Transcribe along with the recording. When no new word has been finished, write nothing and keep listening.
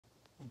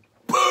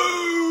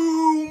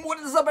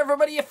is up,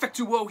 everybody?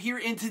 FNAMail here,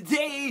 and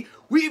today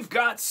we've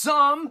got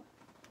some,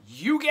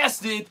 you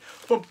guessed it,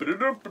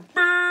 FNAMail.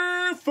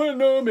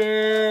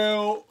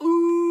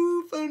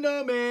 Ooh,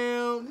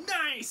 FNAMail.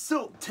 Nice.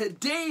 So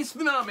today's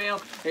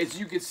FNAMail, as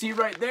you can see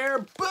right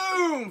there,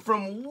 boom,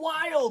 from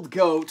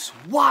Wildgoat.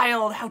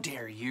 Wild, how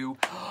dare you?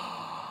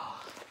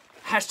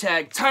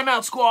 Hashtag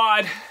timeout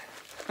squad.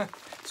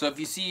 So if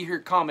you see her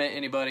comment,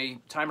 anybody,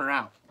 time her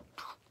out.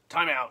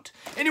 Time out.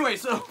 Anyway,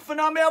 so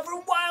FNAMail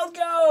from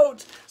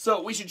Wildgoat.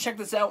 So we should check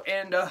this out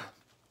and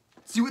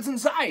see what's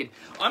inside.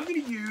 I'm gonna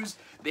use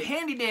the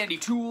handy dandy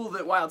tool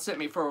that Wild sent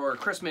me for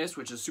Christmas,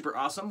 which is super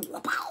awesome.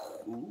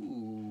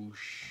 Ooh,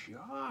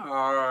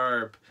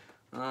 sharp.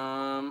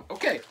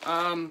 Okay.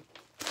 I'm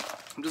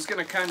just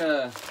gonna kind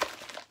of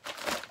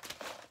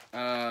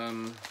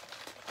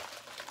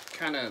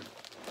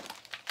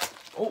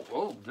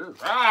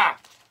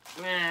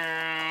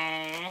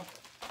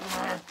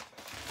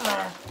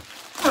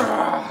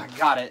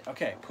got it.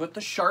 Okay, put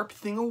the sharp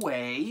thing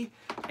away,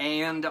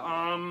 and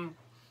we'll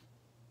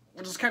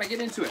just kind of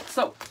get into it.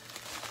 So,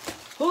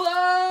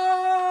 hello!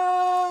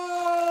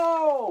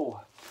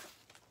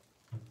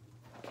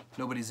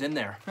 Nobody's in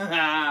there.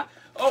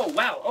 Oh,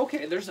 wow,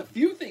 okay, there's a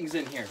few things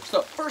in here.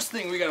 So, first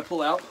thing we gotta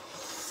pull out,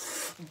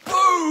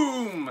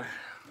 boom!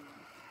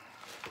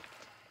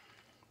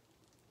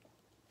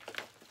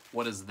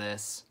 What is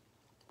this?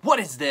 What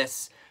is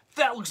this?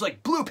 That looks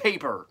like blue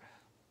paper.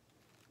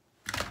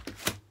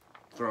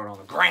 Throw it on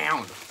the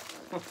ground.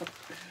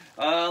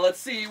 Let's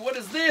see, what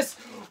is this?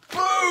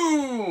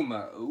 Boom!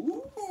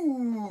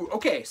 Ooh.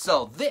 Okay,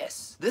 so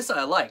this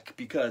I like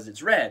because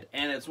it's red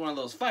and it's one of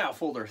those file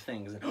folder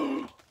things.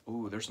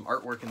 Ooh, there's some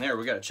artwork in there.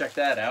 We gotta check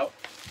that out.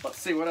 Let's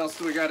see, what else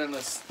do we got in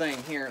this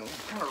thing here? I'm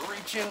kind of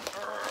reaching.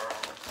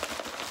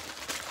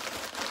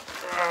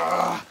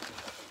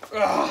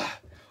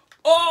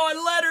 Oh, a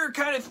letter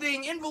kind of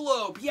thing,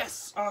 envelope.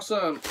 Yes,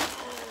 awesome.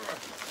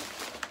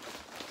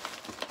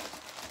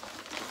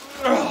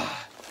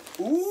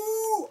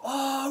 Ooh,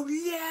 oh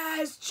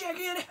yes, check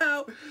it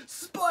out.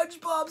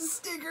 SpongeBob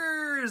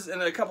stickers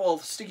and a couple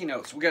of sticky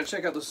notes. We gotta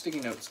check out those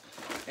sticky notes.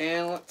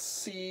 And let's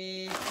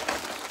see.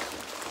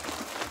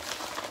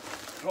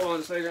 Hold on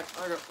a second.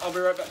 I'll be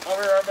right back. I'll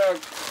be right back.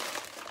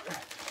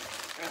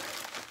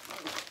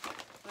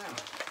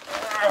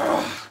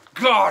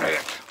 Got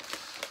it.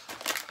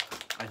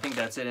 I think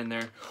that's it in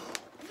there.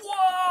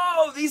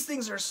 Whoa, these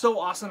things are so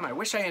awesome. I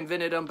wish I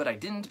invented them, but I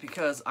didn't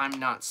because I'm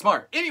not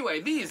smart.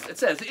 Anyway, these, it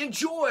says,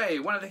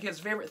 enjoy. One of the kids'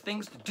 favorite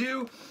things to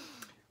do.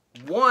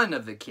 One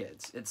of the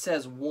kids. It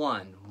says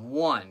one.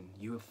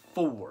 You have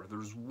four.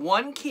 There's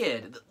one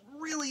kid that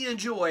really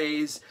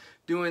enjoys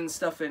doing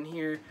stuff in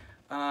here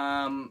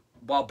while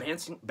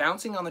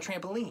bouncing on the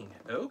trampoline.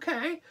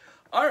 Okay.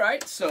 All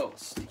right, so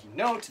sticky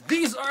note.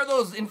 These are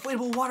those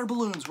inflatable water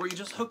balloons where you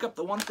just hook up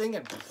the one thing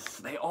and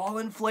they all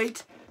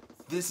inflate.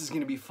 This is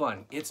gonna be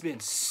fun. It's been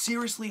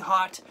seriously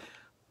hot.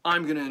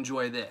 I'm gonna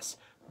enjoy this.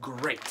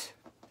 Great.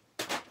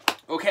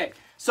 Okay,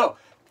 so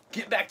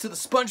get back to the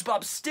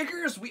SpongeBob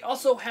stickers. We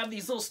also have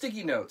these little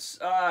sticky notes.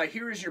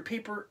 Here is your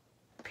paper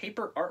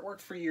artwork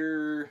for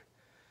your,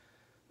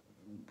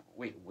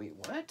 wait,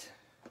 what?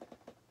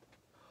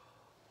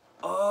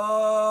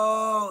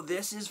 Oh,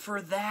 this is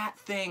for that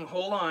thing.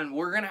 Hold on,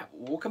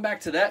 we'll come back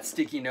to that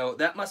sticky note.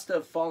 That must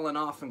have fallen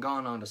off and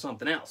gone on to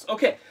something else.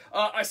 Okay,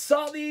 I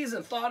saw these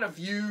and thought of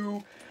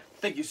you.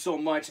 Thank you so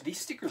much. These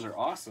stickers are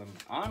awesome.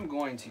 I'm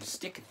going to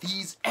stick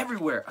these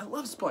everywhere. I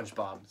love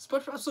SpongeBob.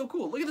 SpongeBob's so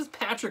cool. Look at this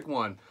Patrick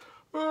one.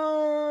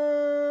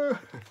 I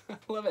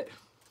love it.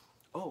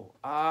 Oh,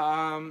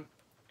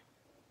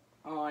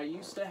 I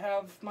used to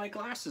have my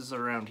glasses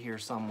around here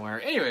somewhere.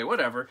 Anyway,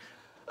 whatever.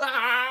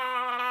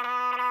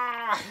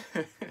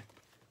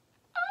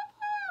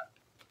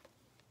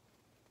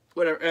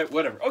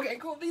 Whatever. Okay,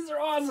 cool. These are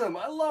awesome.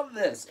 I love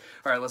this.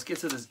 All right, let's get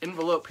to this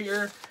envelope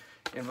here.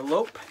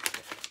 Envelope.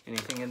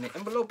 Anything in the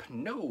envelope?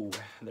 No,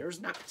 there's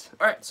not.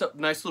 All right, so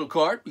nice little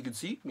card. You can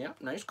see, yeah,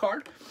 nice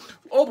card.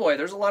 Oh boy,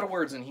 there's a lot of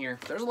words in here.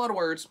 There's a lot of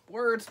words.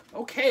 Words.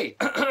 Okay.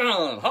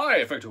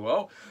 Hi,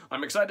 FNAMail.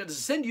 I'm excited to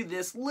send you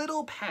this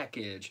little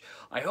package.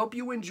 I hope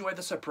you enjoy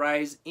the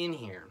surprise in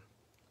here.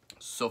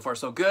 So far,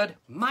 so good.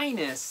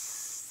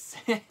 Minus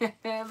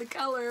the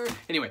color.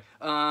 Anyway,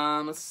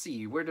 let's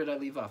see. Where did I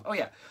leave off? Oh,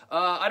 yeah.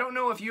 I don't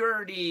know if you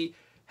already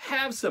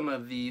have some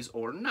of these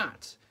or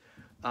not.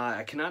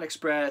 I cannot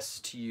express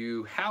to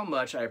you how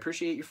much I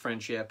appreciate your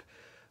friendship.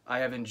 I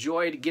have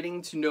enjoyed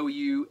getting to know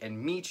you and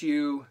meet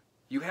you.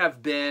 You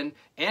have been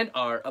and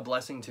are a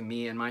blessing to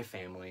me and my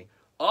family.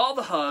 All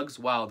the hugs,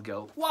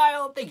 Wildgoat.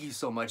 Wild, thank you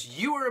so much.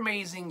 You are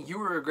amazing.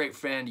 You are a great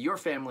friend. Your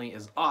family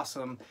is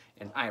awesome,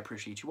 and I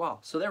appreciate you all.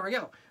 So there we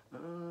go.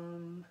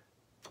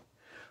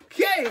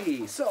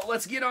 Okay, so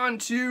let's get on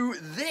to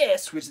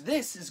this, which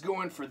this is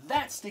going for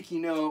that sticky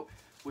note,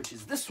 which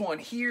is this one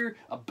here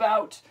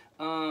about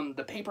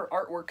the paper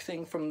artwork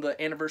thing from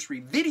the anniversary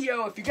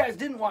video. If you guys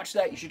didn't watch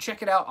that, you should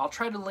check it out. I'll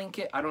try to link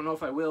it. I don't know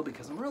if I will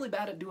because I'm really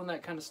bad at doing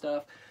that kind of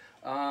stuff.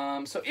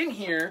 So in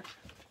here,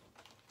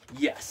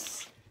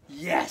 yes.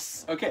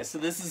 Yes! Okay, so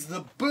this is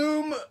the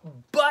boom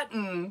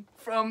button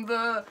from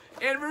the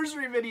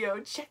anniversary video.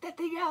 Check that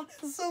thing out.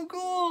 That's so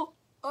cool.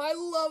 I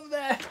love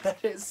that.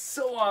 That is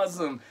so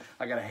awesome.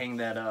 I gotta hang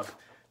that up.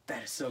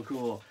 That is so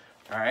cool.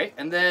 All right,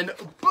 and then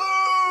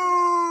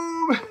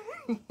boom!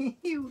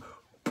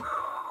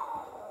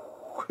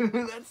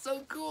 That's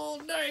so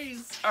cool.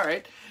 Nice. All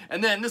right,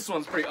 and then this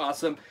one's pretty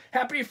awesome.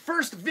 Happy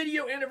first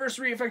video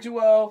anniversary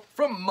Effectual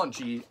from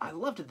Munchie. I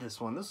loved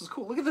this one. This is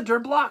cool. Look at the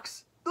dirt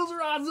blocks. Those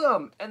are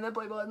awesome. And then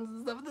play buttons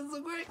and stuff. That's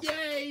so great.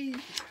 Yay.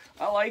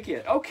 I like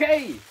it.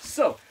 Okay,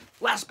 so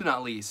last but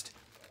not least,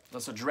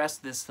 let's address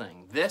this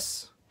thing.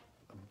 This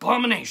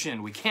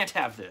abomination. We can't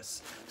have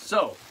this.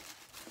 So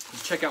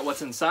let's check out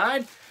what's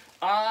inside.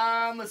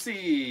 Let's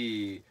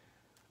see.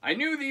 I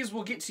knew these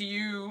will get to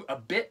you a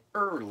bit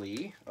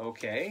early.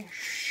 Okay.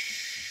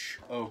 Shh.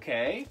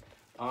 Okay.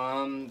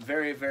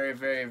 Very, very,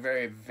 very,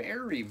 very,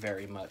 very,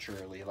 very much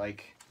early.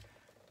 Like,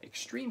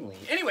 extremely.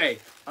 Anyway,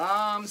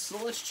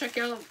 so let's check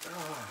out.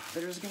 Oh,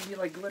 there's gonna be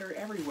like glitter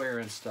everywhere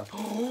and stuff.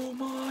 Oh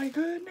my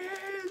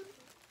goodness.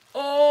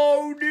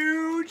 Oh,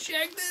 dude,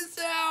 check this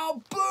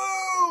out.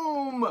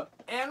 Boom!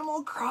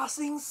 Animal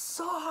Crossing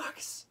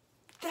socks.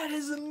 That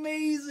is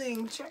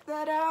amazing. Check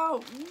that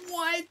out.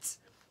 What?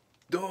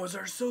 Those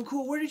are so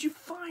cool. Where did you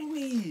find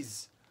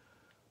these?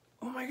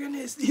 Oh my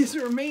goodness, these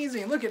are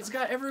amazing. Look, it's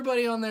got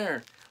everybody on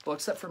there. Well,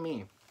 except for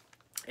me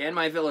and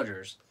my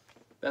villagers.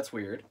 That's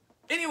weird.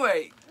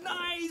 Anyway,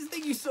 nice.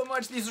 Thank you so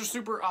much. These are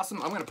super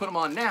awesome. I'm going to put them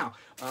on now.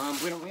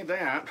 We don't need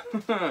that.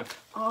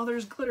 Oh,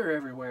 there's glitter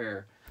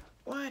everywhere.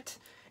 What?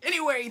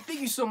 Anyway,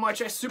 thank you so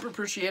much. I super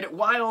appreciate it.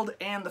 Wild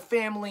and the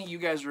family, you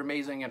guys are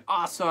amazing and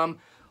awesome.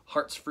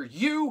 Hearts for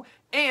you.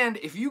 And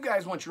if you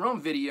guys want your own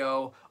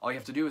video, all you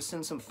have to do is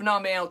send some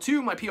FNAMail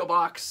to my P.O.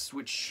 Box,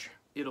 which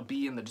it'll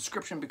be in the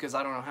description because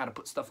I don't know how to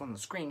put stuff on the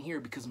screen here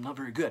because I'm not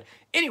very good.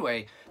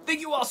 Anyway,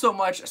 thank you all so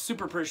much. I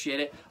super appreciate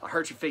it. I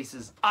heart your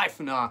faces.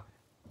 FNA.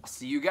 I'll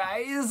see you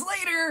guys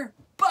later.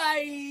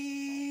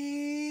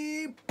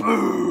 Bye.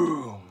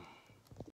 Boom.